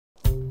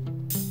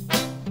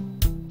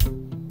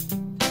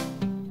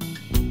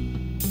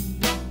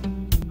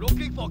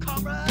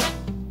comrade!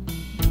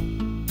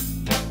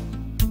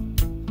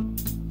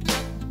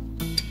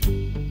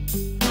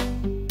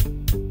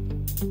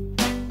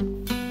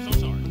 So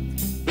sorry.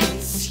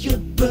 It's your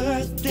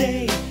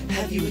birthday.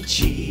 Have you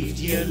achieved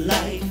your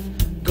life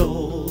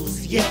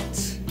goals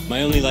yet?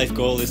 My only life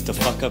goal is to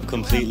fuck up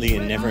completely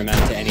and never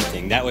amount to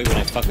anything. That way when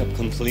I fuck up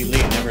completely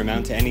and never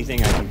amount to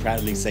anything, I can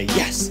proudly say,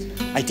 yes,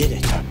 I did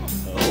it.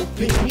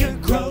 Open your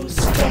gross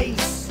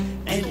face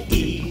and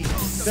eat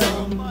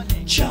some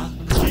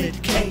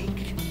chocolate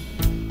cake.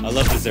 I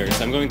love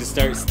desserts. I'm going to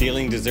start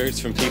stealing desserts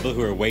from people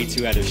who are way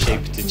too out of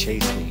shape to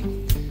chase me.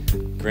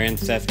 Grand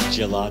Theft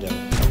Gelato.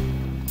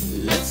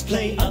 Let's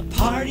play a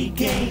party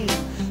game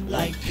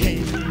like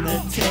pin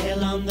the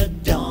tail on the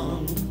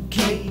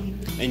donkey.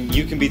 And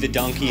you can be the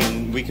donkey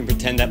and we can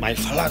pretend that my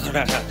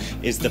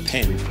is the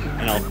pin.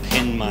 And I'll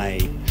pin my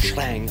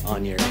schlang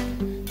on your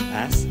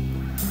ass.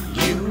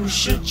 You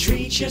should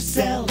treat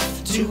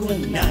yourself to a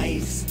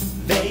nice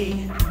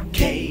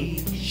vacation.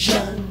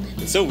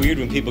 It's so weird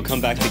when people come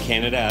back to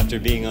Canada after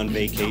being on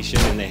vacation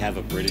and they have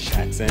a British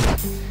accent.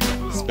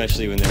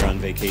 Especially when they're on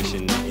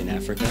vacation in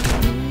Africa.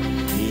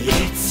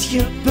 It's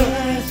your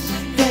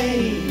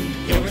birthday.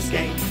 You're a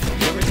skank,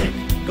 you're a dick.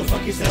 Go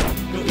fuck yourself,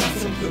 go eat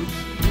some poop.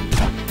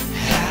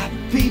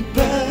 Happy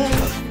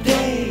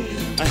birthday.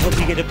 I hope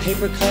you get a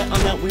paper cut on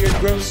that weird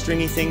gross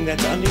stringy thing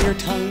that's under your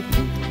tongue.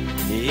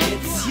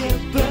 It's your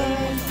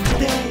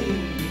birthday.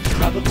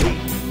 Probably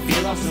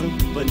feel awesome,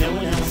 but no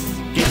one else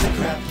gives a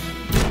crap.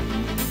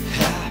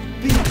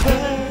 Happy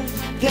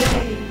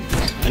birthday.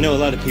 I know a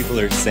lot of people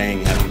are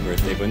saying happy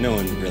birthday, but no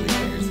one really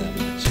cares that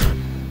much.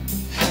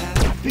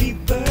 Happy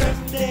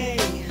birthday.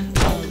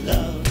 I'll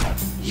love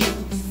you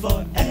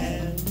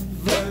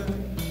forever.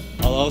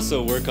 I'll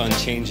also work on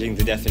changing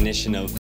the definition of